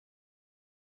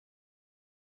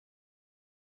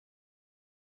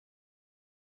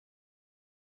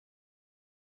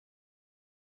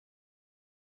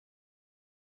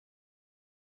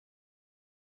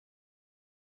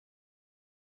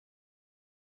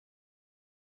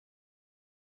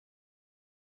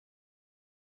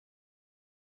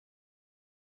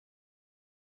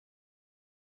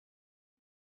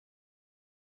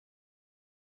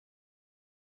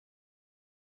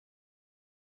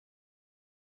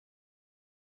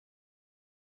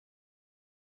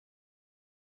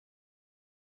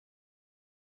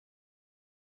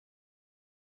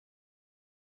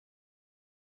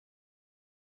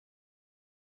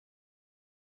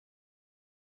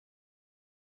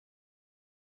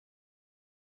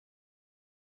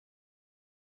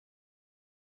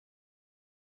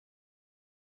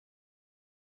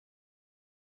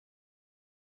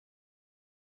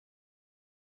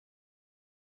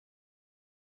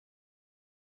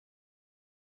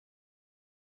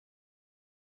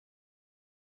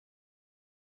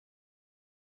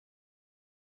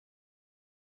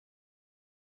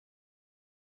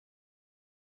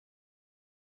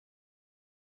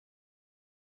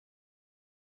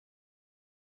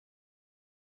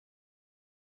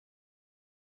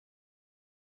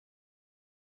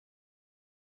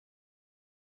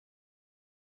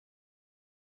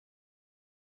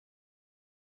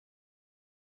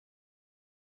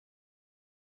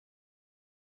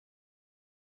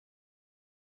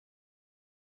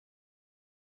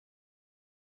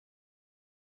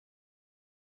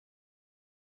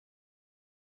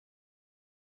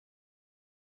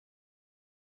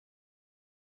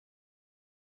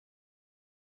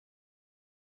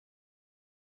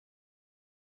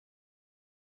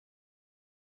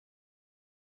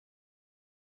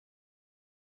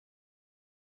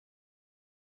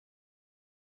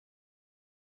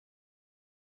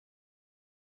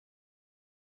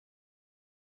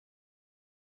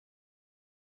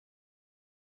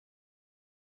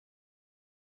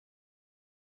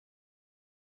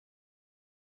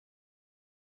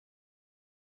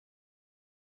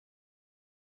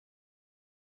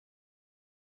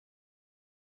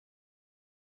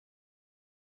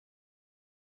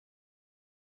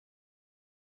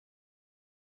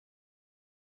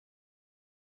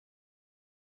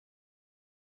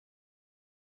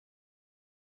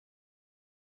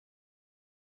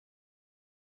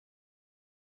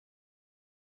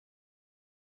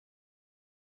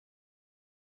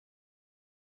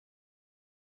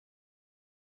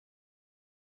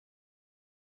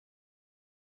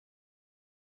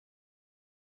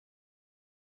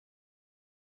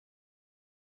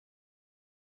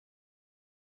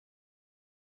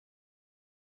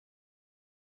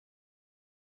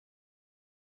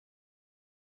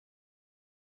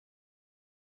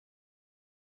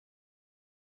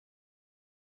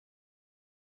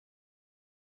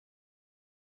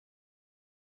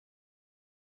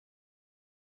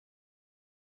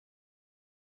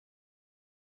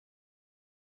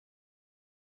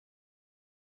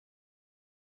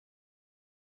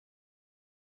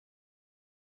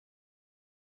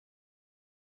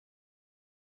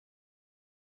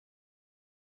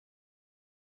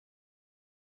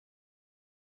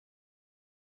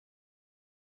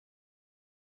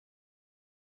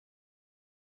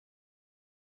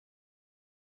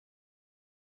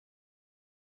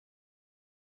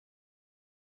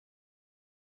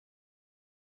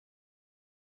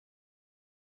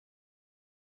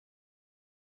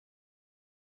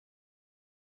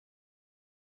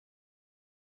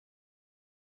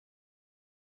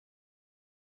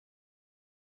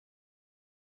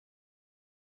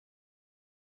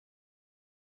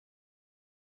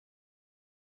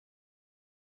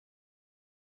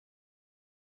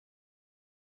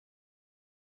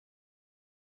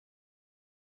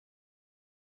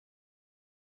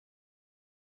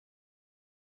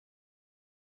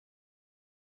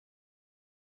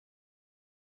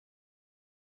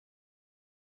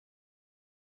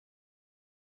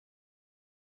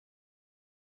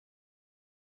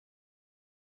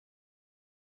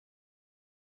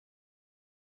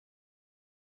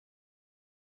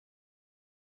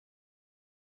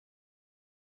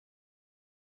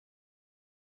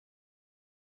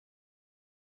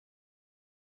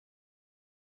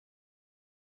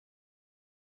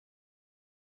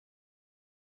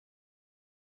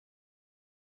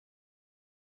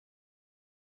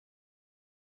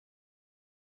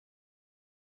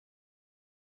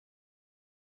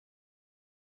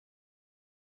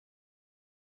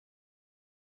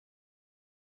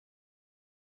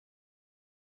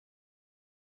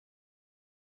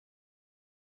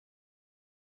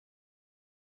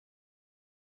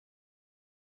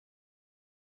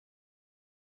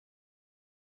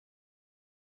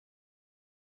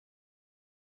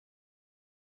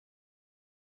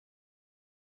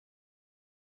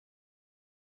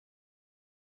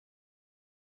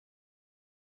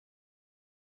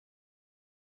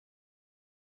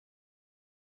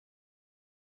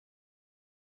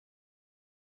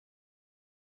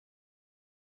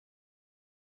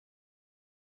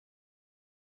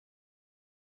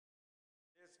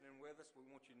with us. We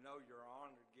want you to know you're an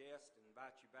honored guest and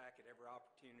invite you back at every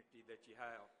opportunity that you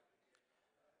have.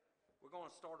 We're going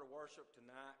to start our worship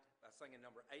tonight by singing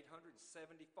number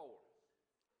 874.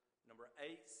 Number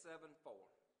 874.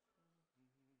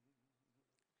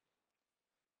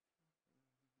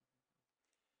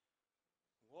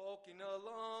 Walking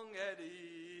along at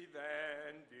eve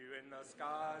and viewing the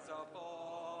skies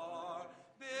afar,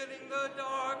 bidding the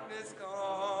darkness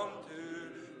come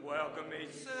to welcome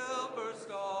each silver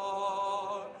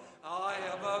star. I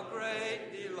have a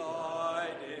great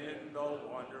delight in the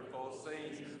wonderful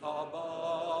scenes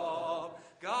above.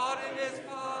 God in His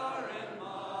power and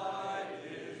might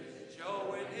is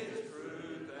showing His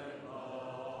truth and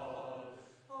love.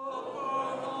 Oh, for a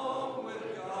home with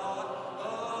God, a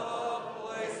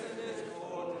place in His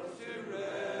court to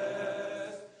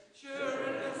rest, sure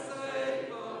in a safe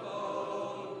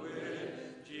abode with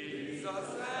Jesus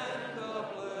and the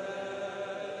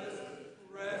blessed.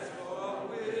 Rest for a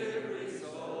weary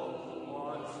soul,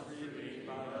 once redeemed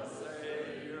by the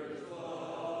Savior's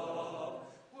love,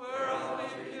 where I'll be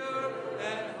pure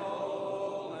and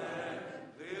whole and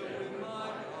live with my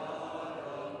God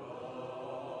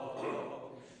above.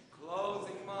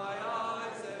 Closing my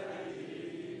eyes at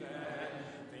eve and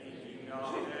thinking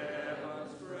of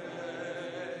heaven's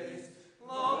grace,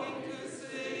 longing to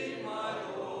see my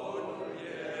Lord,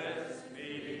 yes,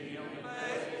 meeting Him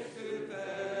face to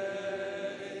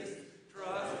face,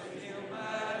 trusting Him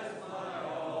as my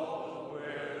all,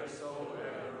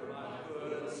 wheresoever my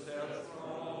footsteps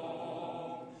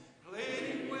roam,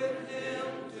 pleading with Him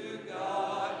to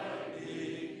guide me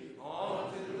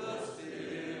onto the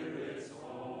Spirit's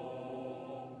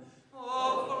home.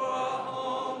 Oh, for a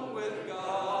home with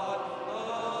God, a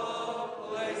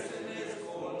place in His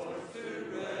courts to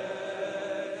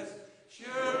rest,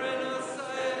 sure in a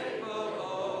safe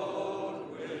abode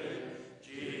with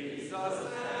Jesus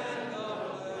and the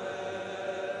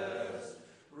blessed.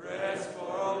 Rest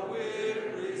for a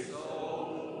weary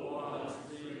soul, once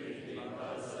redeemed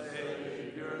by the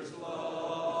Savior's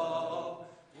love,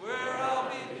 where I'll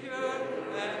be pure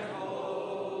and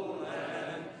whole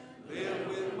and live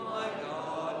with my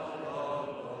God above.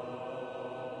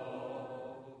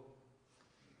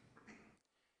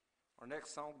 Our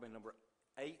next song will be number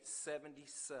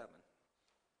 877.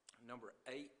 Number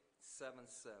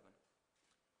 877.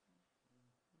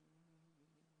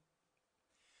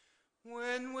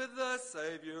 When with the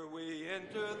Savior we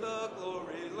enter the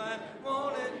glory land,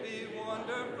 won't it be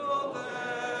wonderful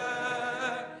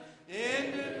there?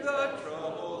 Ended the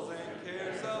troubles and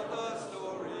cares of the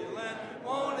story land,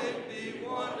 won't it be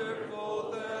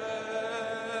wonderful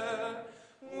there?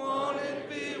 Won't it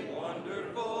be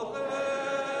wonderful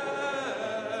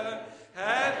there?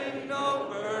 Having no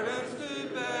burdens to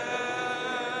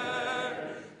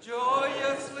bear,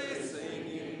 joyously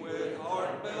singing with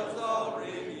heart bells all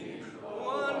ringing,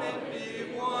 won't it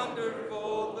be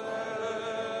wonderful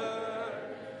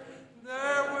there?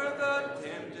 There where the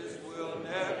tempest will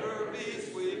never be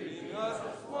sweeping us,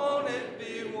 won't it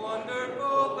be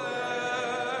wonderful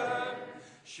there?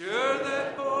 Sure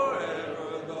that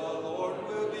forever the Lord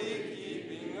will be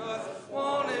keeping us,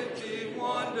 won't it be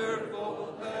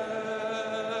wonderful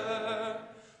there?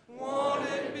 Won't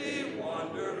it be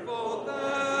wonderful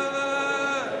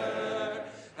there?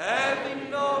 Having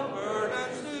no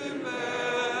burdens to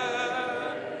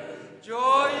bear,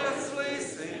 joyously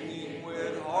singing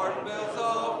with heart bells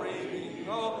all ringing,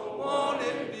 oh, won't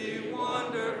it be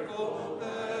wonderful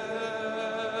there?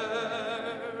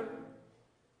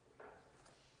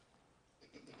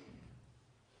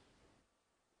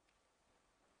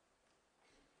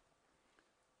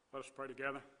 Let us pray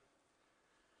together.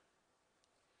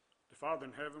 Dear Father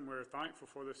in heaven, we're thankful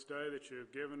for this day that you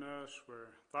have given us. We're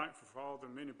thankful for all the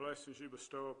many blessings you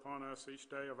bestow upon us each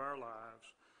day of our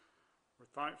lives. We're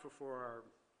thankful for our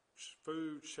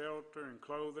food, shelter, and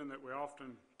clothing that we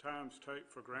oftentimes take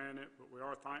for granted, but we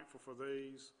are thankful for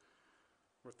these.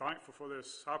 We're thankful for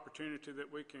this opportunity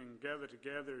that we can gather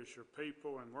together as your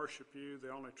people and worship you,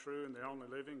 the only true and the only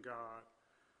living God.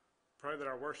 Pray that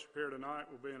our worship here tonight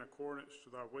will be in accordance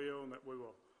to thy will, and that we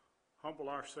will humble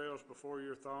ourselves before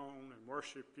your throne and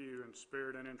worship you in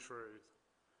spirit and in truth.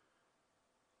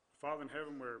 Father in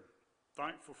heaven, we're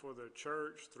thankful for the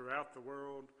church throughout the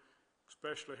world,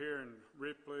 especially here in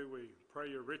Ripley. We pray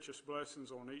your richest blessings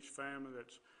on each family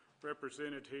that's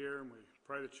represented here, and we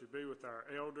pray that you be with our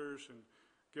elders and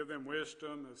give them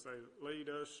wisdom as they lead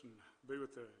us, and be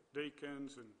with the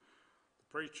deacons and the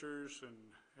preachers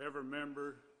and every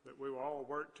member, that we will all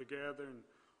work together and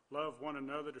love one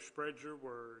another to spread your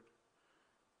word.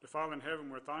 Father in heaven,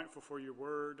 we're thankful for your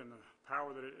word and the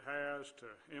power that it has to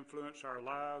influence our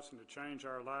lives and to change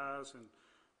our lives and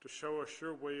to show us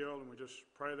your will. And we just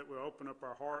pray that we'll open up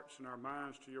our hearts and our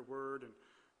minds to your word and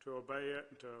to obey it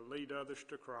and to lead others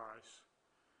to Christ.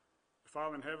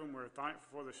 Father in heaven, we're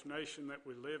thankful for this nation that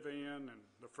we live in and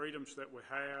the freedoms that we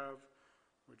have.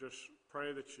 We just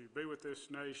pray that you be with this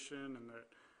nation and that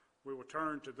we will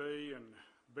turn to thee and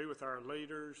be with our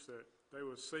leaders, that they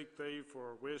will seek thee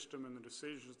for wisdom in the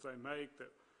decisions they make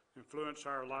that influence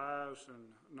our lives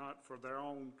and not for their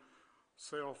own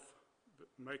self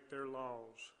make their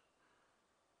laws.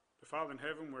 Father in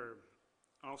heaven, we're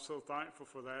also thankful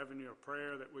for the avenue of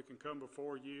prayer that we can come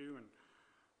before you and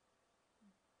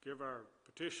give our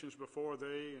petitions before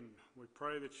thee, and we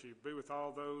pray that you be with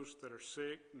all those that are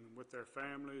sick and with their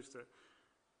families, that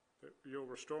you'll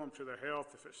restore them to their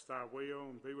health if it's thy will,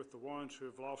 and be with the ones who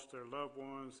have lost their loved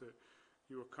ones, that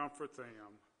you will comfort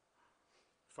them.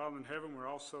 Father in heaven, we're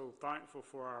also thankful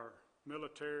for our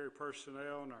military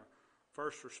personnel and our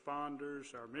first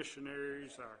responders, our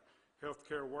missionaries, our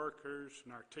healthcare workers,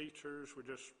 and our teachers. We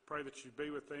just pray that you be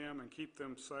with them and keep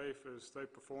them safe as they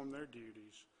perform their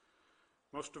duties.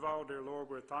 Most of all, dear Lord,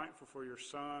 we're thankful for your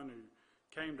Son who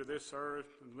came to this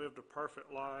earth and lived a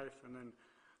perfect life and then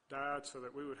died so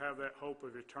that we would have that hope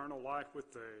of eternal life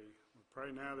with thee. We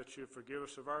pray now that you forgive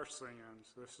us of our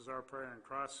sins. This is our prayer in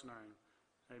Christ's name.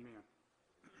 Amen.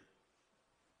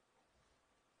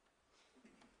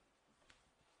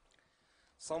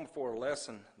 Psalm for our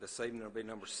lesson this evening will be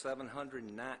number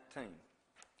 719.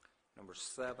 Number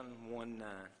 719.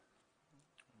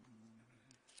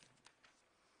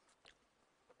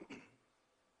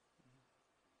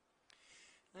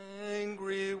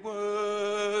 Angry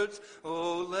words,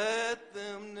 oh, let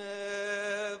them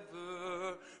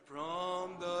never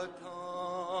from the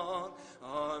tongue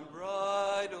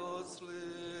unbridled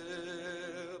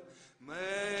slip.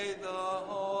 May the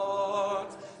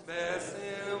heart's best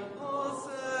impulse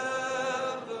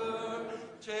ever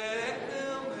check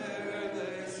them ere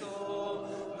they sow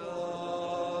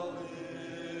the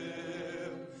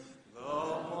lip.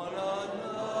 Love one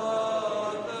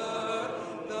another,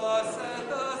 thus saith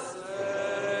the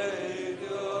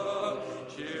Savior.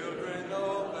 Children,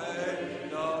 obey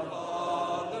the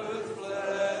Father's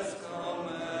blessed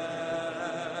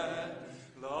command.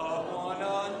 Love one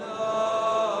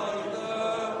another,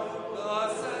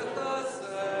 thus saith the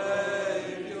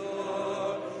Savior.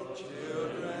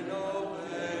 Children,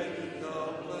 obey the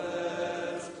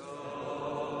blessed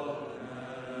command.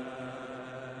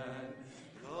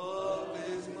 Love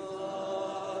is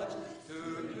much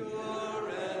too pure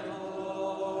and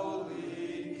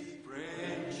holy.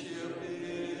 Friendship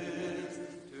is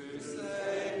too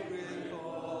sacred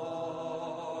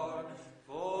far.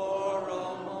 For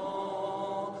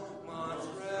among man's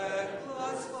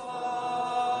reckless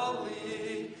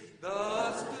folly,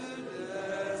 thus to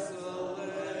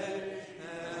desolate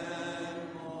and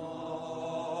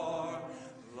mar.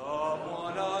 Love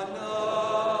one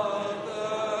another,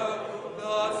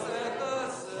 thus saith the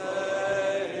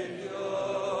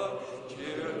Savior.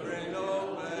 Children,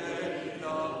 obey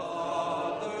the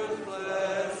Father's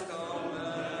blessed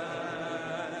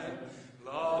command.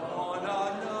 Love one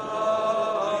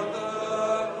another,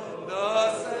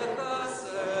 thus saith the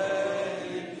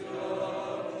Savior.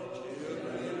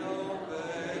 Children,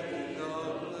 obey the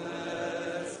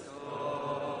blessed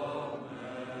command.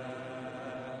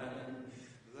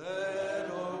 Let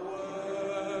our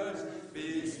words be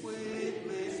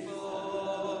sweetly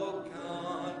spoken.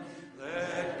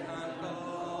 Let kind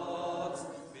thoughts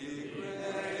be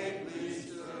greatly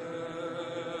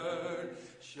stirred.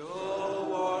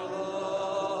 Show our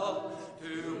love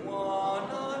to one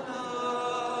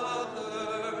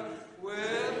another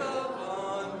with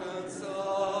abundance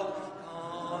of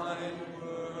kind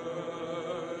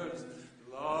words.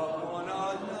 Love one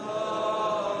another,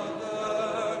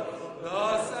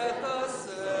 thus saith the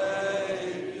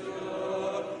Savior.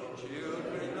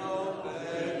 Children,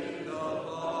 obey the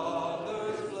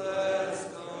Father's blessed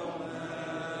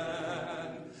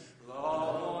command.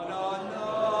 Love one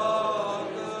another,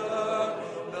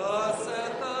 thus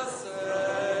saith the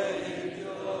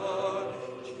Savior.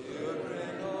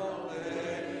 Children,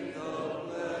 obey the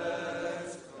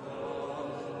blessed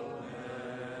command.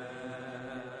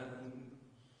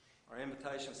 Our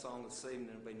invitation song this evening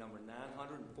will be number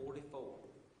 944.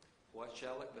 What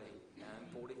shall it be?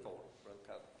 944. Brother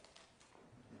Cope.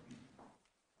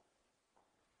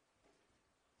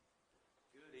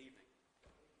 Good evening.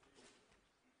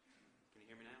 Can you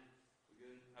hear me now? We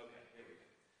good? Okay, there we go.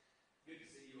 Good to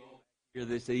see you all here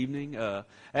this evening.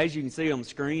 As you can see on the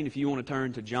screen, if you want to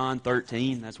turn to John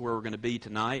 13, that's where we're going to be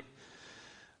tonight.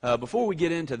 Before we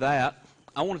get into that,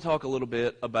 I want to talk a little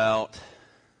bit about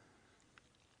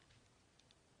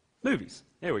movies.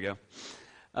 There we go.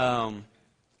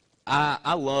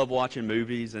 I love watching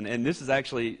movies, and this is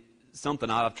actually something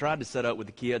I've tried to set up with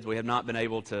the kids. We have not been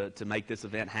able to make this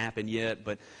event happen yet,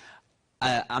 but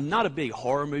I'm not a big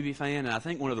horror movie fan, and I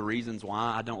think one of the reasons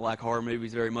why I don't like horror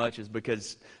movies very much is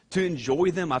because to enjoy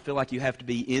them, I feel like you have to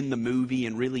be in the movie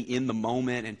and really in the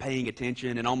moment and paying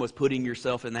attention and almost putting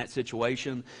yourself in that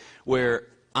situation, where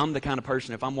I'm the kind of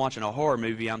person, if I'm watching a horror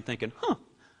movie, I'm thinking, I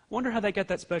wonder how they got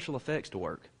that special effects to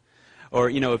work. Or,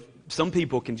 if some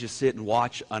people can just sit and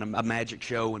watch a magic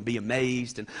show and be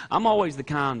amazed, and I'm always the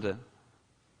kind of,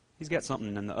 he's got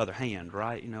something in the other hand,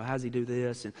 right? How's he do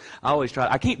this? And I always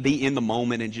I can't be in the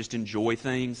moment and just enjoy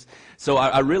things. So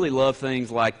I really love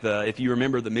things like if you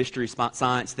remember the Mystery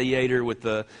Science Theater with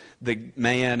the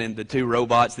man and the two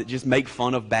robots that just make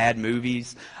fun of bad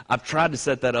movies. I've tried to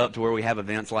set that up to where we have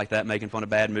events like that making fun of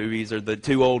bad movies, or the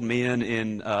two old men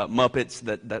in Muppets,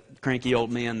 that cranky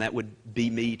old men. That would be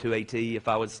me to a T. If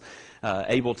I was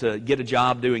able to get a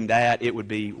job doing that, it would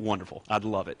be wonderful. I'd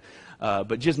love it.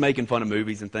 But just making fun of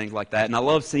movies and things like that. And I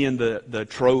love seeing the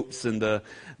tropes and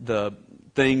the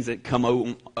things that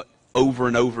come over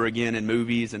and over again in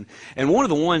movies. And one of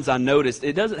the ones I noticed,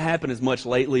 it doesn't happen as much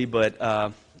lately, but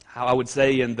I would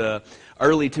say in the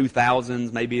early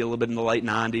 2000s, maybe a little bit in the late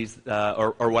 90s,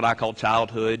 or what I call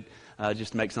childhood,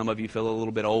 just to make some of you feel a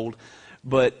little bit old.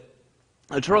 But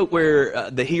a trope where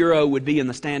the hero would be in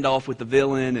the standoff with the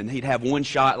villain, and he'd have one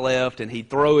shot left, and he'd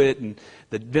throw it, and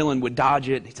the villain would dodge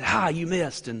it. He'd say, you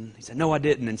missed. And he said, no, I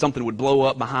didn't. And something would blow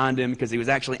up behind him because he was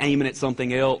actually aiming at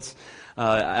something else.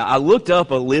 I looked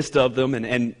up a list of them,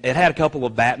 and it had a couple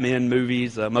of Batman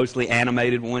movies, mostly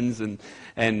animated ones,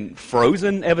 and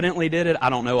Frozen evidently did it. I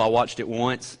don't know. I watched it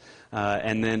once.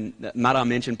 And then, might I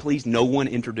mention, please, no one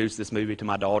introduce this movie to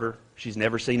my daughter. She's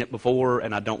never seen it before,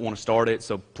 and I don't want to start it,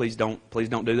 so please don't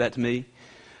do that to me.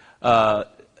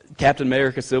 Captain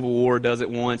America Civil War does it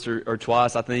once or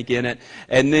twice, I think, in it.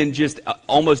 And then just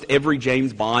almost every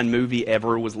James Bond movie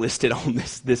ever was listed on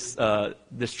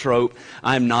this trope.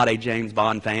 I am not a James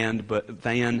Bond fan,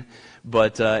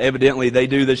 but evidently they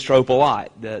do this trope a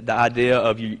lot. The idea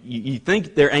of you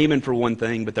think they're aiming for one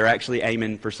thing, but they're actually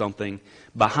aiming for something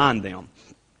behind them.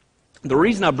 The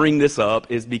reason I bring this up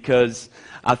is because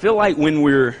I feel like when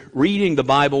we're reading the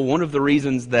Bible, one of the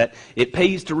reasons that it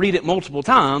pays to read it multiple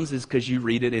times is because you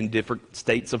read it in different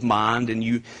states of mind, and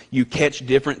you catch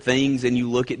different things and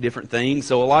you look at different things.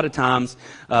 So a lot of times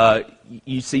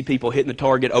you see people hitting the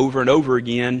target over and over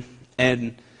again,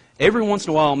 and every once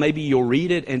in a while maybe you'll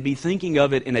read it and be thinking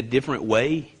of it in a different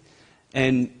way,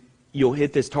 and you'll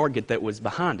hit this target that was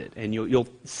behind it, and you'll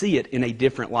see it in a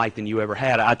different light than you ever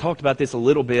had. I talked about this a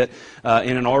little bit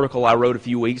in an article I wrote a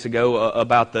few weeks ago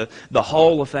about the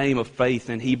Hall of Fame of faith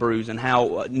in Hebrews, and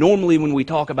how normally when we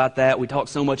talk about that, we talk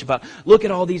so much about, look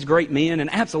at all these great men, and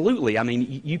absolutely, I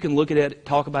mean, you can look at it,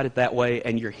 talk about it that way,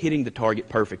 and you're hitting the target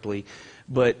perfectly.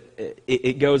 But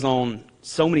it goes on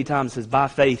so many times. It says, by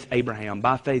faith Abraham,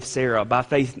 by faith Sarah, by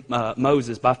faith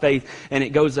Moses, by faith, and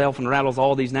it goes off and rattles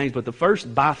all these names. But the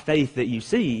first by faith that you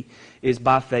see is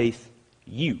by faith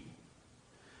you.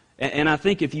 And I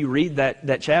think if you read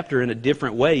that chapter in a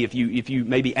different way, if you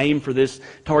maybe aim for this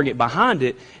target behind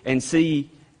it and see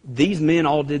these men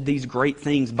all did these great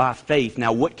things by faith,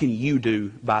 now what can you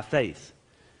do by faith?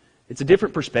 It's a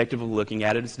different perspective of looking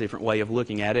at it. It's a different way of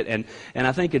looking at it. And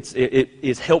I think it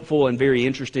is helpful and very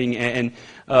interesting. And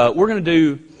we're going to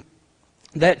do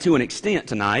that to an extent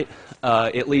tonight,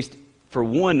 at least for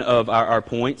one of our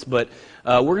points. But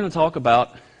we're going to talk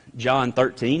about John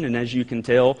 13. And as you can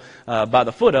tell by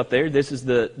the foot up there, this is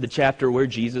the chapter where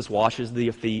Jesus washes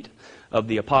the feet of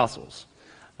the apostles.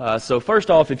 So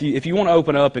first off, if you want to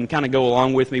open up and kind of go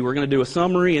along with me, we're going to do a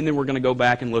summary, and then we're going to go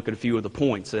back and look at a few of the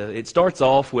points. It starts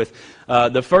off with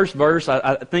the first verse.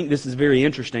 I think this is very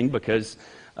interesting because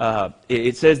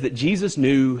it says that Jesus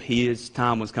knew his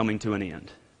time was coming to an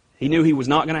end. He knew he was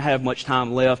not going to have much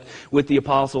time left with the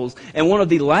apostles, and one of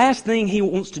the last things he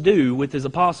wants to do with his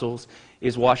apostles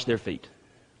is wash their feet.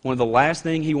 One of the last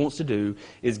things he wants to do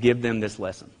is give them this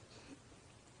lesson.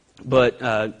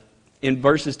 But in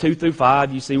verses 2 through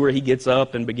 5, you see where he gets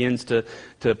up and begins to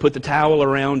put the towel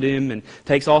around him and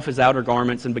takes off his outer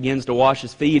garments and begins to wash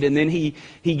his feet. And then he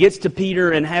gets to Peter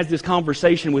and has this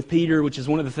conversation with Peter, which is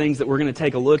one of the things that we're going to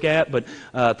take a look at. But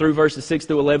through verses 6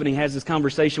 through 11, he has this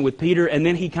conversation with Peter, and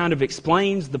then he kind of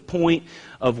explains the point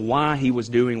of why he was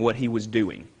doing what he was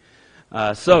doing.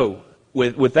 So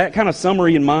with that kind of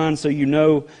summary in mind, so you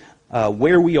know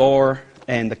where we are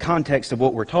and the context of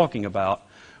what we're talking about,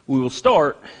 we will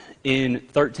start in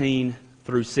 13,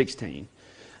 through 16.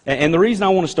 And the reason I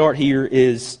want to start here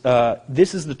is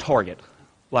this is the target,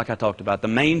 like I talked about, the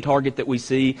main target that we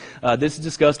see. This is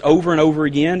discussed over and over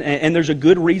again, and there's a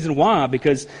good reason why,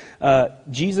 because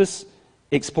Jesus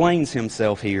explains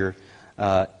himself here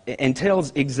and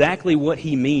tells exactly what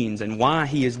he means and why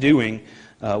he is doing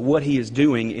what he is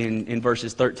doing in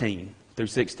verses 13 through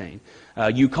 16.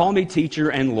 You call me teacher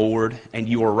and Lord, and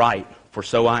you are right, for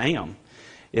so I am.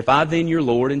 If I then, your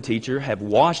Lord and teacher, have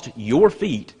washed your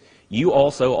feet, you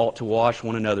also ought to wash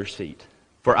one another's feet.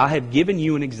 For I have given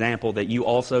you an example that you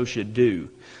also should do,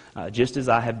 just as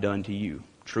I have done to you.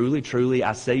 Truly, truly,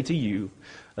 I say to you,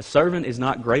 a servant is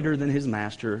not greater than his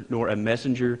master, nor a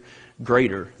messenger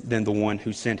greater than the one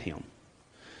who sent him.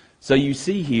 So you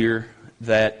see here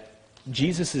that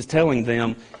Jesus is telling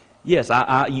them, yes,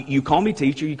 you call me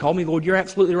teacher, you call me Lord, you're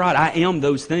absolutely right, I am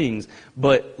those things,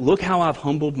 but look how I've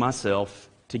humbled myself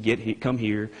to come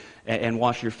here and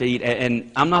wash your feet.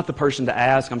 And I'm not the person to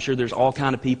ask. I'm sure there's all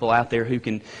kind of people out there who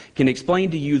can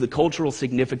explain to you the cultural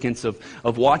significance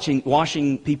of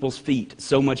washing people's feet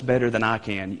so much better than I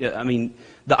can. I mean,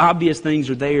 the obvious things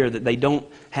are there, that they don't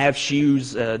have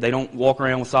shoes. They don't walk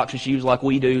around with socks and shoes like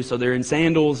we do, so they're in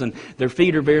sandals, and their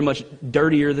feet are very much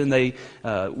dirtier than they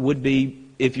would be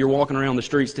if you're walking around the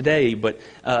streets today. But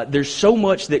there's so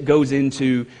much that goes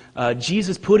into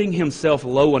Jesus putting himself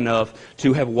low enough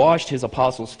to have washed his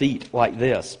apostles' feet like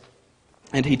this.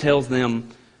 And he tells them,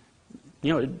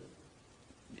 it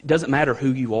doesn't matter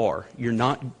who you are. You're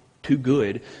not too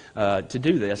good to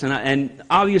do this. And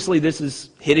obviously this is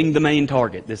hitting the main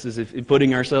target. This is if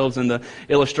putting ourselves in the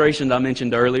illustration that I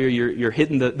mentioned earlier. You're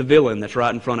hitting the villain that's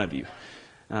right in front of you.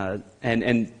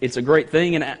 And it's a great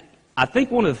thing. And I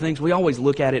think one of the things, we always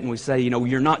look at it and we say,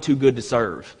 you're not too good to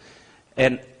serve.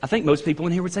 And I think most people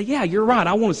in here would say, yeah, you're right,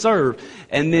 I want to serve.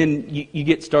 And then you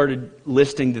get started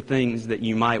listing the things that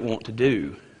you might want to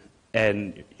do.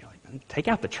 And you're like, take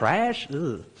out the trash?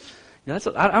 Ugh. I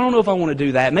don't know if I want to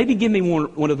do that. Maybe give me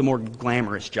one of the more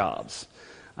glamorous jobs.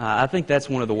 I think that's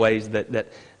one of the ways that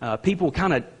people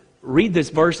kind of read this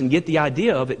verse and get the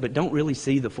idea of it, but don't really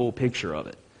see the full picture of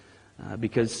it.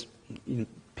 Because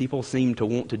people seem to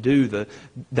want to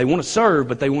they want to serve,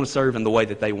 but they want to serve in the way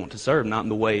that they want to serve, not in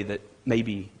the way that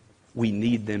maybe we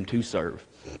need them to serve.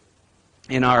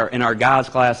 In our guys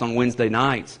class on Wednesday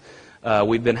nights,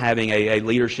 we've been having a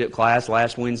leadership class.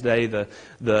 Last Wednesday,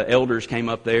 the elders came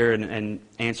up there and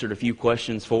answered a few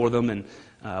questions for them. And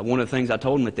one of the things I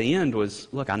told them at the end was,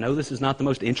 look, I know this is not the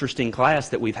most interesting class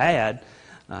that we've had,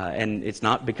 and it's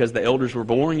not because the elders were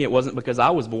boring. It wasn't because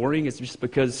I was boring. It's just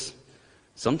because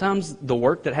sometimes the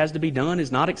work that has to be done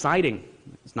is not exciting.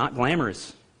 It's not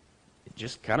glamorous. It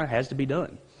just kind of has to be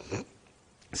done.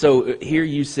 So here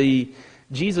you see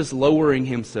Jesus lowering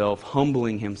himself,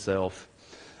 humbling himself.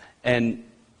 And,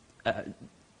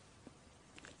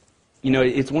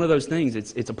 it's one of those things.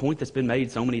 It's a point that's been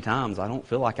made so many times. I don't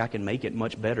feel like I can make it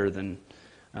much better than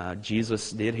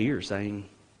Jesus did here, saying,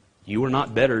 you are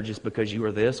not better just because you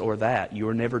are this or that. You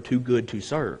are never too good to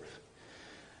serve.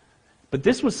 But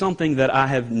this was something that I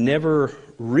have never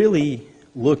really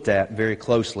looked at very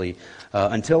closely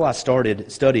until I started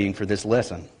studying for this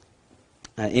lesson.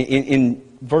 In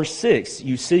verse 6,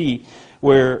 you see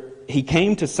where he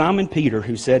came to Simon Peter,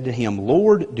 who said to him,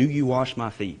 Lord, do you wash my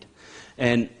feet?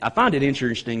 And I find it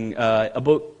interesting, a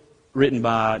book written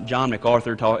by John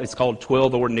MacArthur, it's called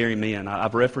 12 Ordinary Men.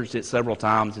 I've referenced it several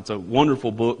times. It's a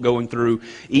wonderful book going through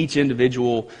each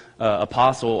individual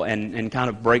apostle and kind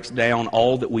of breaks down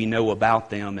all that we know about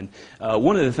them. And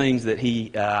one of the things that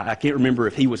I can't remember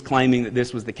if he was claiming that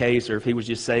this was the case or if he was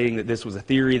just saying that this was a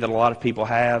theory that a lot of people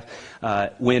have,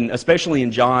 especially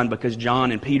in John, because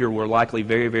John and Peter were likely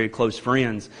very, very close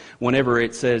friends, whenever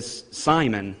it says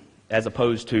Simon as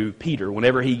opposed to Peter,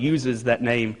 whenever he uses that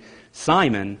name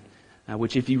Simon,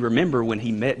 which if you remember when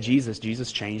he met Jesus,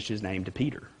 Jesus changed his name to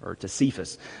Peter or to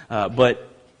Cephas. But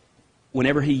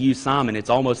whenever he used Simon, it's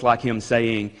almost like him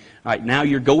saying, all right, now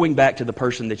you're going back to the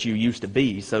person that you used to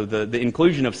be. So the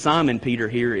inclusion of Simon Peter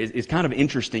here is kind of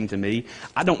interesting to me.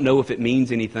 I don't know if it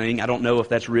means anything. I don't know if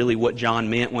that's really what John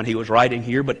meant when he was writing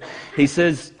here. But he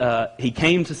says, he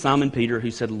came to Simon Peter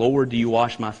who said, Lord, do you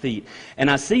wash my feet? And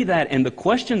I see that, and the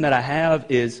question that I have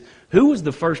is, who was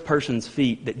the first person's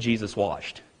feet that Jesus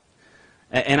washed?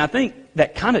 And I think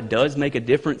that kind of does make a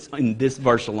difference in this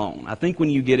verse alone. I think when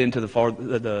you get into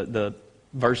the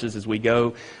verses as we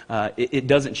go, it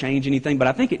doesn't change anything, but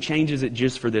I think it changes it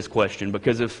just for this question.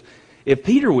 Because if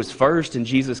Peter was first and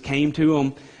Jesus came to him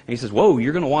and he says, whoa,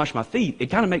 you're going to wash my feet, it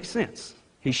kind of makes sense.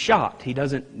 He's shocked. He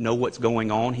doesn't know what's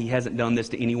going on. He hasn't done this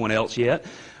to anyone else yet.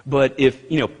 But if,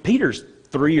 Peter's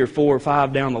 3 or 4 or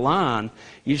 5 down the line,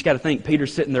 you just got to think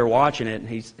Peter's sitting there watching it, and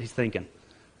he's thinking,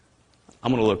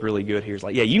 I'm going to look really good here. He's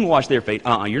like, yeah, you can wash their feet.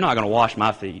 You're not going to wash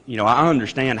my feet. You know, I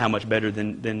understand how much better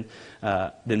than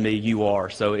me you are.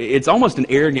 So it's almost an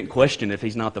arrogant question if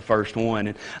he's not the first one.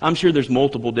 And I'm sure there's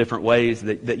multiple different ways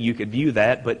that you could view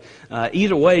that. But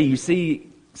either way, you see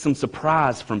some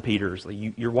surprise from Peter. Like,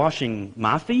 you're washing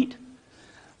my feet?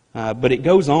 But it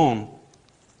goes on,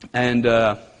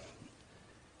 and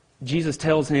Jesus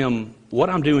tells him,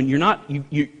 what I'm doing, you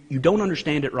don't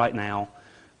understand it right now,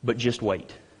 but just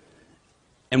wait.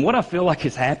 And what I feel like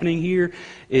is happening here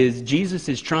is Jesus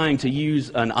is trying to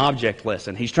use an object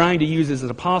lesson. He's trying to use his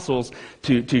apostles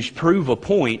to prove a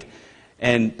point,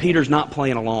 and Peter's not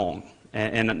playing along.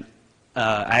 And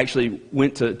I actually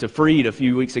went to Freed a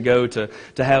few weeks ago to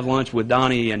have lunch with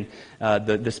Donnie, and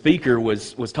the speaker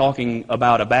was talking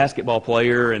about a basketball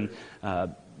player and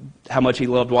how much he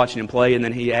loved watching him play, and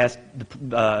then he asked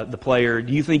the player,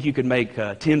 do you think you could make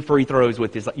 10 free throws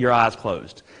with your eyes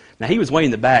closed? Now, he was way in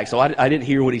the back, so I didn't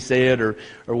hear what he said or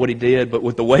what he did, but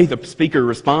with the way the speaker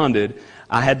responded,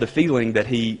 I had the feeling that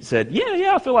he said,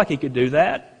 yeah, I feel like he could do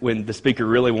that, when the speaker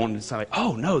really wanted to say,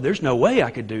 oh, no, there's no way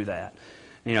I could do that.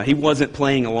 You know, he wasn't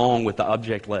playing along with the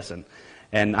object lesson.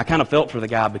 And I kind of felt for the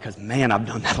guy because, man, I've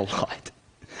done that a lot.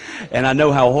 And I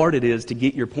know how hard it is to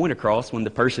get your point across when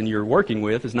the person you're working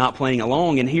with is not playing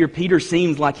along. And here Peter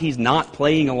seems like he's not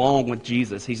playing along with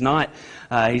Jesus. He's not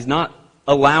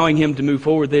allowing him to move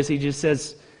forward with this. He just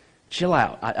says, chill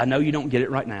out. I know you don't get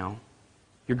it right now.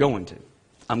 You're going to.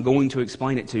 I'm going to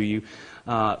explain it to you.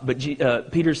 But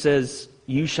Peter says,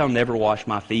 you shall never wash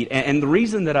my feet. And the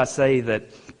reason that I say that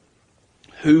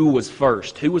who was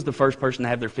the first person to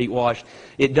have their feet washed,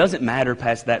 it doesn't matter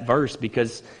past that verse,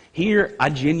 because here I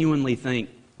genuinely think,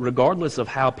 regardless of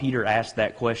how Peter asked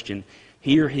that question,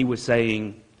 here he was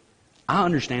saying, I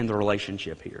understand the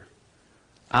relationship here.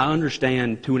 I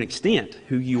understand to an extent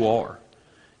who you are.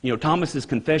 You know, Thomas's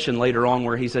confession later on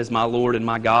where he says, my Lord and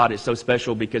my God, is so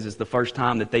special because it's the first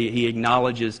time that he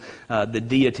acknowledges the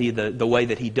deity the way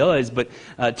that he does. But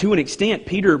to an extent,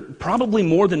 Peter, probably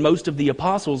more than most of the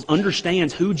apostles,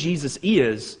 understands who Jesus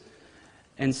is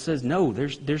and says, no,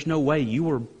 there's no way. You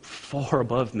are far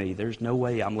above me. There's no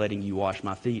way I'm letting you wash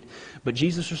my feet. But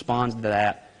Jesus responds to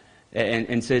that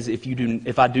and says,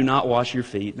 if I do not wash your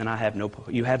feet, then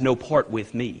you have no part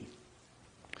with me.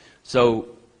 So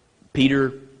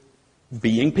Peter,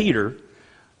 being Peter,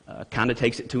 kind of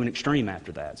takes it to an extreme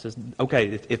after that. Says,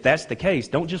 okay, if that's the case,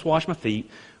 don't just wash my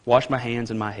feet, wash my hands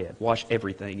and my head, wash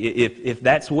everything. If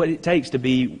that's what it takes to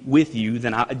be with you,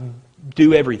 then I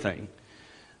do everything.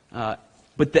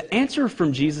 But the answer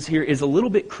from Jesus here is a little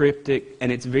bit cryptic,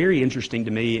 and it's very interesting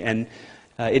to me, and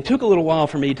it took a little while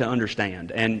for me to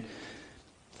understand. And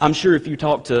I'm sure if you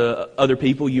talk to other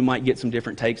people, you might get some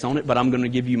different takes on it, but I'm going to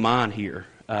give you mine here.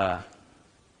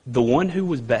 The one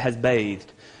who has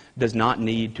bathed does not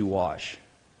need to wash,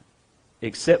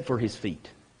 except for his feet,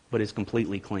 but is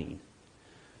completely clean.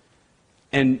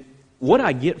 And what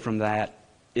I get from that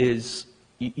is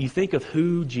you think of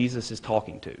who Jesus is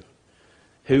talking to,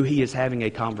 who he is having a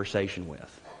conversation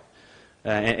with.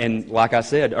 And like I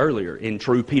said earlier, in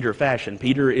true Peter fashion,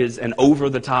 Peter is an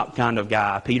over-the-top kind of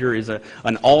guy. Peter is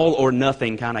an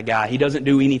all-or-nothing kind of guy. He doesn't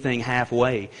do anything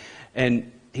halfway.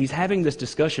 And he's having this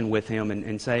discussion with him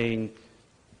and saying,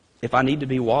 if I need to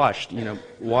be washed,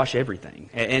 wash everything.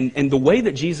 And the way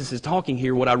that Jesus is talking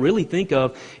here, what I really think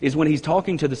of is when he's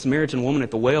talking to the Samaritan woman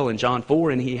at the well in John 4,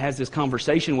 and he has this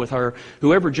conversation with her,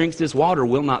 whoever drinks this water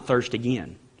will not thirst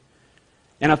again.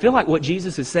 And I feel like what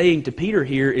Jesus is saying to Peter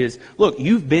here is, look,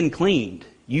 you've been cleaned,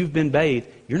 you've been bathed,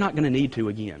 you're not going to need to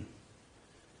again.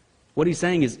 What he's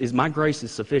saying is my grace is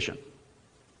sufficient.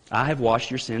 I have washed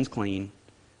your sins clean.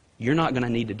 You're not going to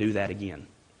need to do that again.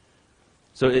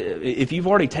 So if you've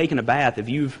already taken a bath, if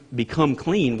you've become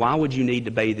clean, why would you need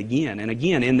to bathe again? And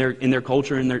again, in their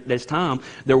culture, in this time,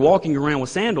 they're walking around with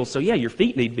sandals, so yeah, your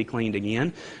feet need to be cleaned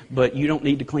again, but you don't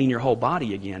need to clean your whole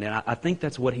body again. And I think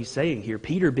that's what he's saying here.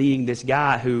 Peter being this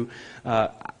guy who,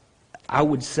 I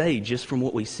would say, just from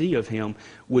what we see of him,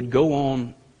 would go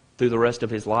on through the rest of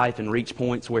his life and reach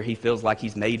points where he feels like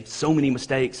he's made so many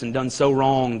mistakes and done so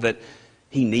wrong that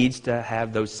he needs to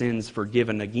have those sins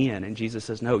forgiven again. And Jesus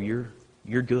says, no,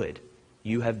 you're good.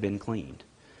 You have been cleaned.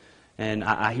 And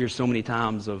I hear so many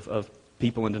times of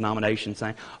people in denominations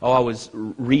saying, oh, I was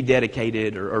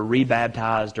rededicated or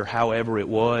rebaptized or however it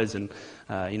was. And,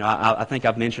 I think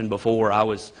I've mentioned before, I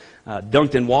was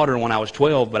dunked in water when I was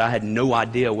 12, but I had no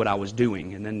idea what I was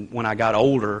doing. And then when I got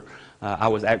older, I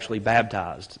was actually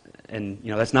baptized. And,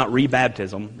 that's not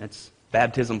rebaptism. That's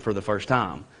baptism for the first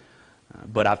time.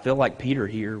 But I feel like Peter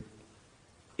here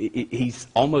he's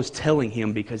almost telling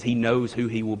him because he knows who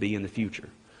he will be in the future.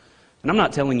 And I'm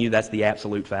not telling you that's the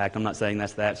absolute fact. I'm not saying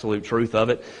that's the absolute truth of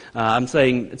it. I'm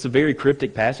saying it's a very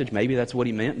cryptic passage. Maybe that's what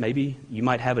he meant. Maybe you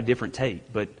might have a different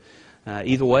take. But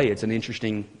either way, it's an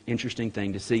interesting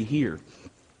thing to see here.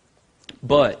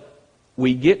 But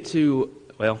we get to,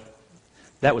 well,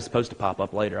 that was supposed to pop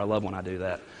up later. I love when I do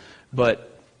that.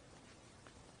 But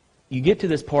you get to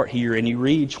this part here, and you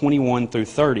read 21 through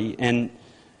 30, and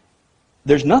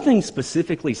there's nothing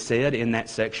specifically said in that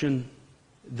section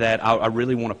that I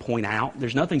really want to point out.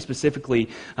 There's nothing specifically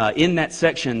in that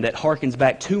section that harkens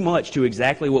back too much to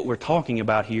exactly what we're talking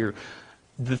about here.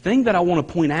 The thing that I want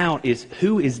to point out is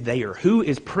who is there, who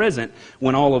is present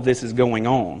when all of this is going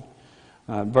on.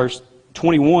 Verse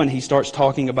 21, he starts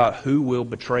talking about who will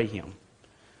betray him.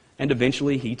 And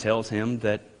eventually he tells him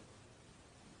that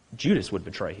Judas would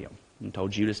betray him and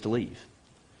told Judas to leave.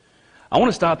 I want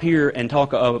to stop here and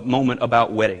talk a moment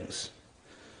about weddings.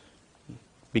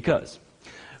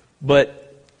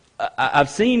 But I've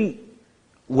seen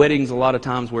weddings a lot of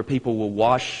times where people will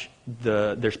wash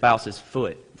their spouse's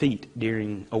feet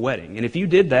during a wedding. And if you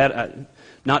did that,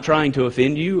 not trying to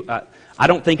offend you, I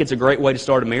don't think it's a great way to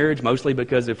start a marriage, mostly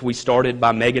because if we started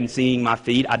by Megan seeing my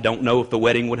feet, I don't know if the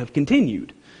wedding would have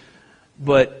continued.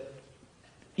 But,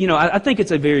 I think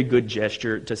it's a very good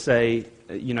gesture to say,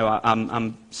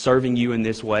 I'm serving you in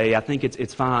this way. I think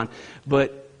it's fine.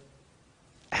 But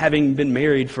having been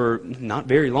married for not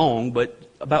very long, but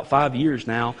about 5 years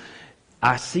now,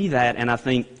 I see that and I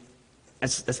think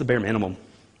that's the bare minimum.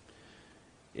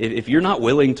 If you're not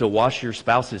willing to wash your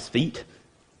spouse's feet,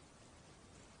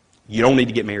 you don't need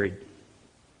to get married.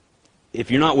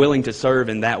 If you're not willing to serve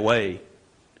in that way,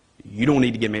 you don't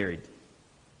need to get married.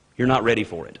 You're not ready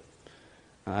for it.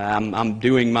 I'm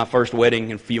doing my first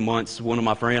wedding in a few months. One of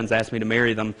my friends asked me to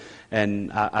marry them,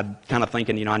 and I'm kind of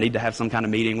thinking, I need to have some kind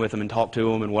of meeting with them and talk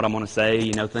to them and what I'm going to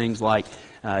say. Things like,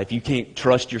 if you can't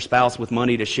trust your spouse with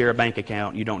money to share a bank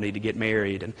account, you don't need to get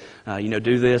married. And,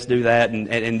 do this, do that.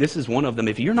 And this is one of them.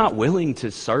 If you're not willing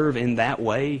to serve in that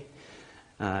way,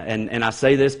 and I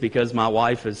say this because my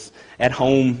wife is at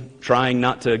home trying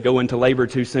not to go into labor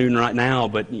too soon right now,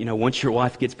 but, once your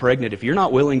wife gets pregnant, if you're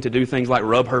not willing to do things like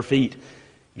rub her feet,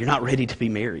 you're not ready to be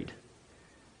married.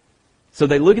 So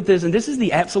they look at this, and this is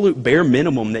the absolute bare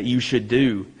minimum that you should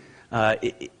do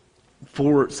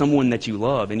for someone that you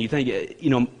love. And you think,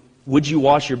 would you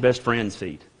wash your best friend's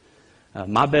feet?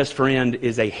 My best friend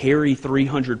is a hairy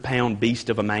 300-pound beast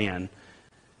of a man.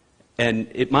 And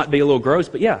it might be a little gross,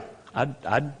 but yeah,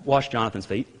 I'd wash Jonathan's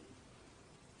feet.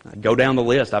 I'd go down the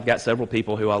list. I've got several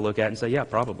people who I look at and say, yeah,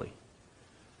 probably.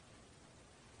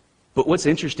 But what's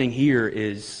interesting here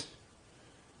is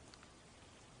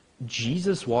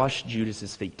Jesus washed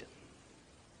Judas's feet.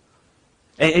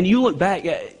 And you look back,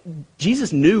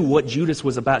 Jesus knew what Judas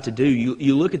was about to do.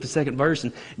 You look at the second verse,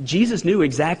 and Jesus knew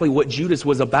exactly what Judas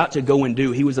was about to go and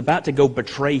do. He was about to go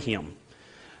betray him.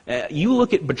 You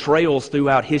look at betrayals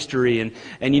throughout history,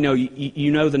 and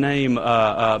you know the name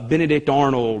Benedict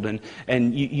Arnold,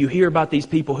 and you hear about these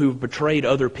people who've betrayed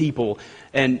other people.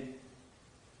 And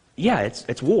yeah,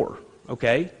 it's war,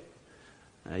 okay?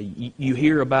 You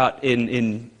hear about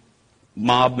in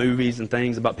mob movies and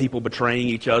things about people betraying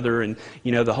each other, and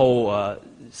the whole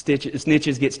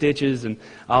snitches get stitches. And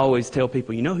I always tell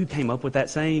people, who came up with that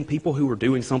saying? People who were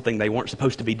doing something they weren't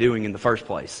supposed to be doing in the first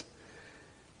place.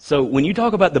 So when you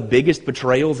talk about the biggest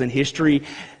betrayals in history,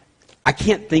 I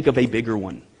can't think of a bigger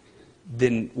one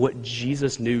than what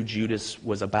Jesus knew Judas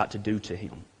was about to do to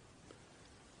him.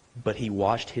 But he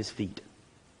washed his feet.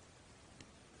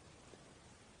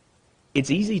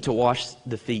 It's easy to wash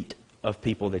the feet of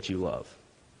people that you love.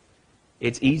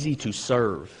 It's easy to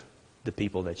serve the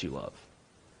people that you love.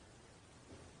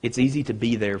 It's easy to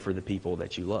be there for the people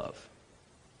that you love.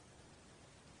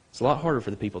 It's a lot harder for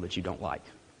the people that you don't like.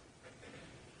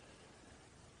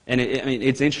 And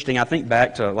it's interesting. I think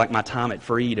back to my time at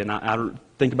Freed, and I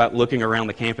think about looking around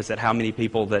the campus at how many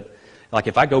people that,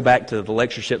 if I go back to the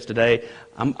lectureships today,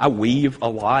 I weave a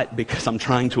lot because I'm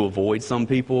trying to avoid some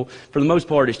people. For the most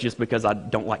part, it's just because I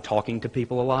don't like talking to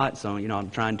people a lot, so, I'm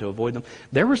trying to avoid them.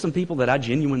 There were some people that I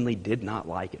genuinely did not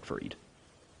like at Freed.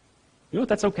 You know what?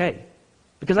 That's okay.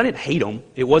 Because I didn't hate them.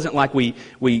 It wasn't like we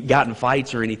got in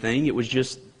fights or anything. It was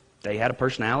just they had a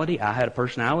personality, I had a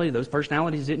personality. Those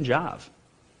personalities didn't jive.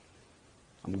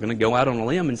 I'm going to go out on a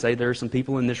limb and say there are some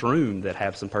people in this room that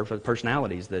have some perfect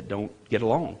personalities that don't get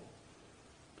along.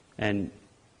 And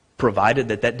provided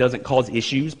that doesn't cause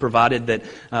issues, provided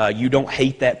that you don't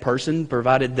hate that person,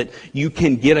 provided that you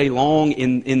can get along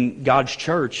in God's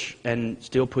church and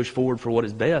still push forward for what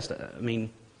is best,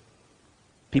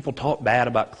 People talk bad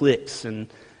about cliques, and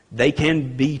they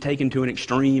can be taken to an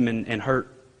extreme and hurt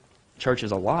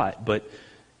churches a lot. But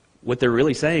what they're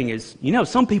really saying is,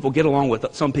 some people get along with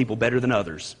some people better than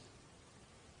others.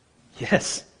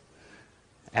 Yes,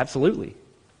 absolutely.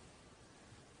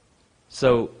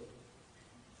 So,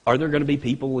 are there going to be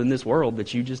people in this world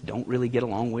that you just don't really get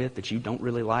along with, that you don't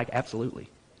really like? Absolutely.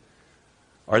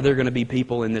 Are there going to be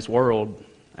people in this world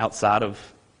outside of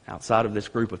this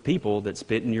group of people that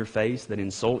spit in your face, that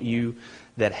insult you,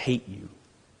 that hate you?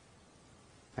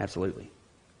 Absolutely.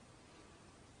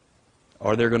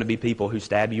 Are there going to be people who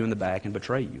stab you in the back and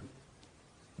betray you?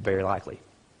 Very likely.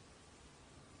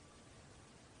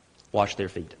 Wash their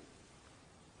feet.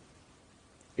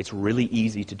 It's really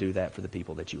easy to do that for the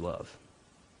people that you love.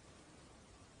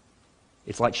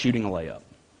 It's like shooting a layup.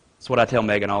 It's what I tell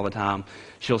Megan all the time.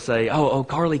 She'll say, oh,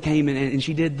 Carly came in and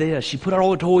she did this. She put all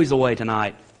the toys away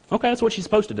tonight. Okay, that's what she's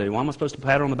supposed to do. Why am I supposed to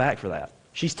pat her on the back for that?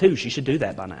 She's 2. She should do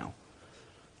that by now.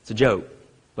 It's a joke.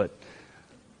 But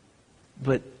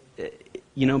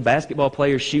basketball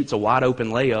player shoots a wide open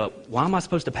layup. Why am I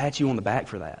supposed to pat you on the back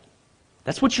for that?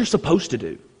 That's what you're supposed to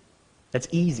do. That's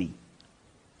easy.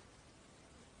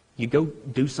 You go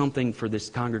do something for this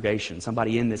congregation,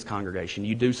 somebody in this congregation.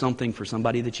 You do something for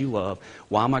somebody that you love.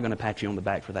 Why am I going to pat you on the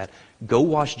back for that? Go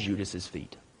wash Judas's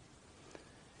feet.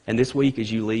 And this week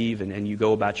as you leave and you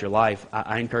go about your life,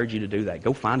 I encourage you to do that.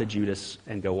 Go find a Judas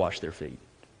and go wash their feet.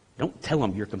 Don't tell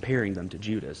them you're comparing them to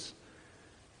Judas.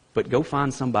 But go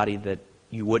find somebody that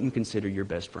you wouldn't consider your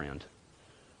best friend.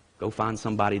 Go find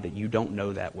somebody that you don't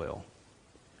know that well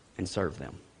and serve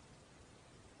them.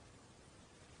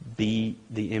 Be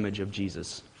the image of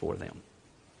Jesus for them.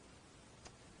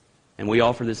 And we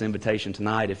offer this invitation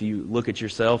tonight. If you look at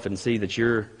yourself and see that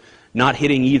you're not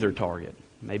hitting either target,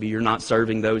 maybe you're not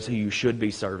serving those who you should be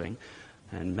serving,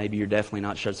 and maybe you're definitely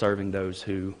not serving those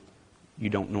who you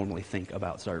don't normally think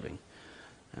about serving.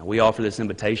 We offer this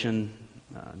invitation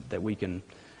that we can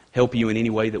help you in any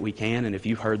way that we can. And if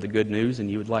you've heard the good news and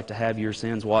you would like to have your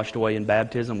sins washed away in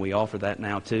baptism, we offer that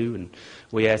now too. And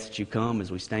we ask that you come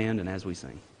as we stand and as we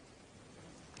sing.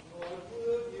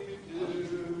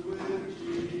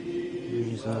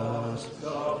 Jesus,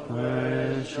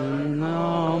 passion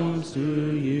comes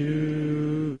to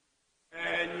you.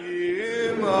 And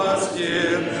you must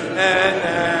give an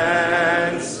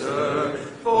answer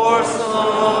for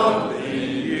something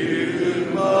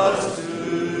you must do.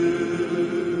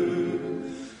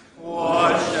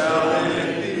 What shall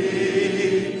it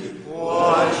be?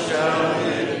 What shall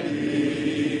it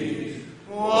be?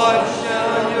 What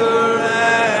shall your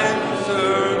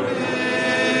answer be?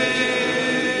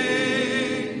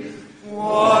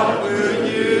 What will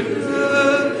you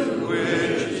do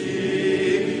with Jesus?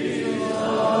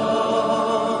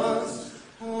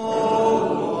 Oh,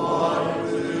 what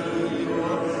will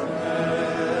your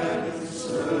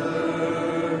answer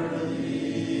be?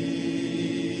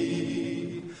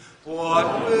 What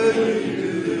will you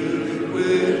do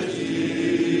with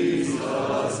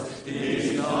Jesus? He's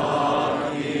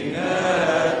knocking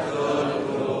at the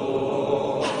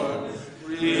door.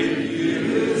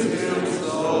 Refuse him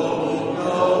so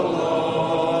no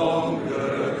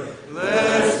longer,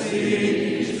 lest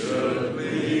he should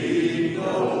bleed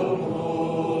no more.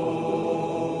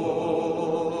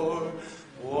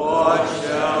 What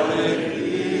shall it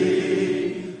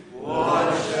be?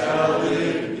 What shall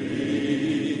it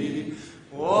be?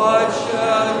 What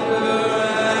shall your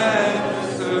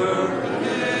answer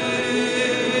be?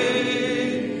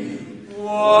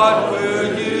 What will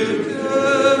you do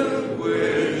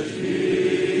with Jesus?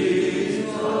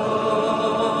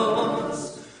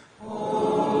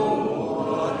 Oh,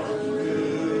 what will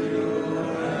your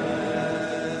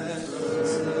answer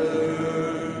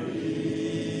be?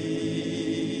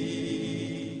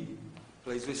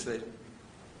 Please be seated.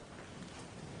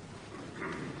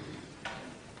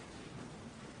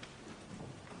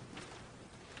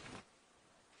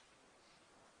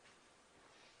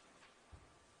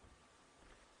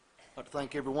 I'd like to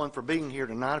thank everyone for being here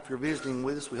tonight. If you're visiting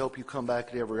with us, we hope you come back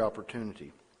at every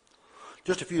opportunity.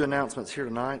 Just a few announcements here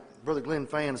tonight. Brother Glenn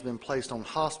Fan has been placed on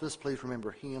hospice. Please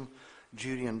remember him,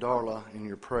 Judy, and Darla in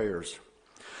your prayers.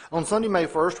 On Sunday, May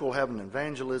 1st, we'll have an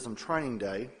evangelism training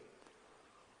day.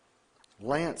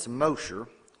 Lance Mosher,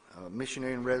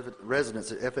 missionary in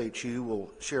residence at FHU,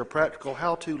 will share practical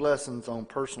how-to lessons on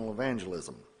personal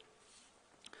evangelism.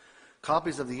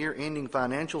 Copies of the year-ending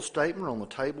financial statement are on the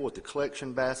table with the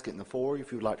collection basket in the foyer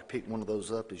if you'd like to pick one of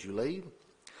those up as you leave.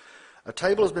 A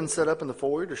table has been set up in the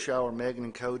foyer to shower Megan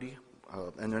and Cody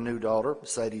and their new daughter,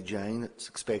 Sadie Jane, that's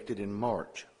expected in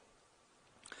March.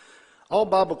 All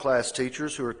Bible class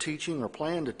teachers who are teaching or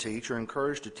plan to teach are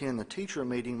encouraged to attend the teacher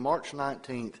meeting March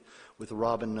 19th with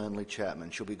Robin Nunley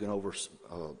Chapman. She'll be going over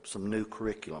some new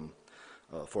curriculum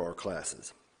for our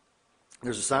classes.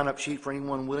 There's a sign-up sheet for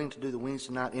anyone willing to do the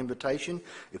Wednesday night invitation.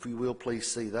 If you will, please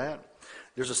see that.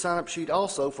 There's a sign-up sheet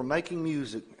also for making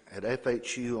music at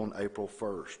FHU on April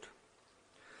 1st.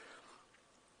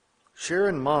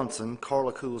 Sharon Monson,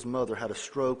 Carla Cool's mother, had a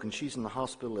stroke, and she's in the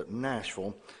hospital at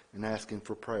Nashville and asking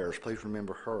for prayers. Please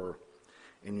remember her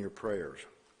in your prayers.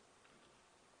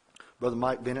 Brother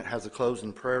Mike Bennett has a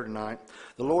closing prayer tonight.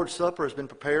 The Lord's Supper has been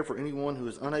prepared for anyone who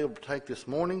is unable to take this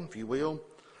morning. If you will,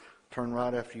 turn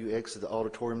right after you exit the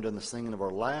auditorium during the singing of our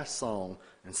last song,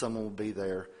 and someone will be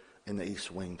there in the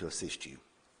east wing to assist you.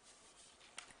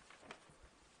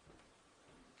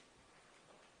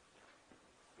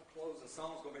 Closing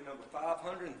song is going to be number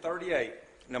 538.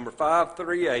 Number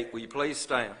 538. Will you please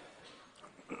stand?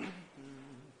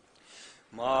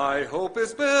 My hope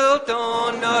is built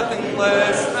on nothing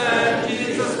less than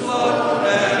Jesus' blood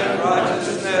and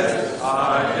righteousness.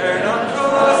 I dare not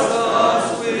trust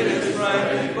the sweetest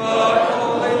frame, but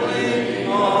wholly lean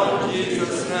on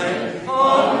Jesus' name.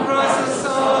 On Christ the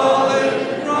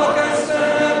solid rock I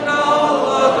stand, all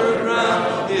other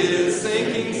ground is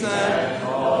sinking sand.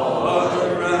 All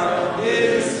other ground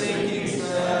is sinking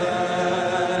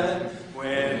sand.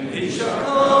 When he shall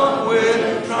come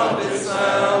with trumpet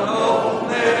sound, oh,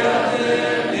 may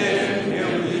heaven in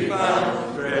him be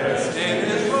found, dressed in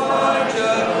his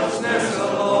righteousness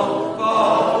alone,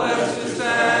 all blessed to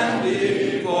stand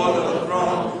before the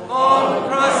throne. On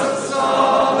Christ the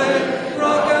solid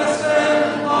rock I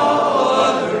stand, all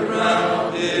other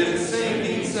ground is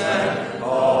sinking sand.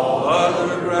 All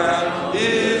other ground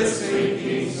is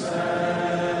sinking sand.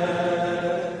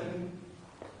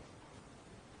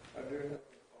 Our dear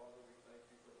Heavenly Father, we thank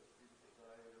you for this beautiful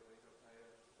day that we have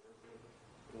had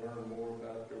to learn more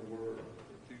about your word.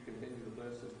 That you continue to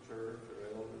bless this church,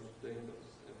 our elders, deacons,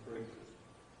 and preachers.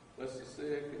 Bless the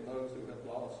sick and those who have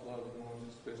lost loved ones,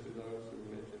 especially those who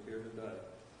were mentioned here today.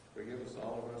 Forgive us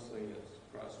all of our sins. In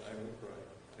Christ's name we pray.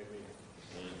 Amen.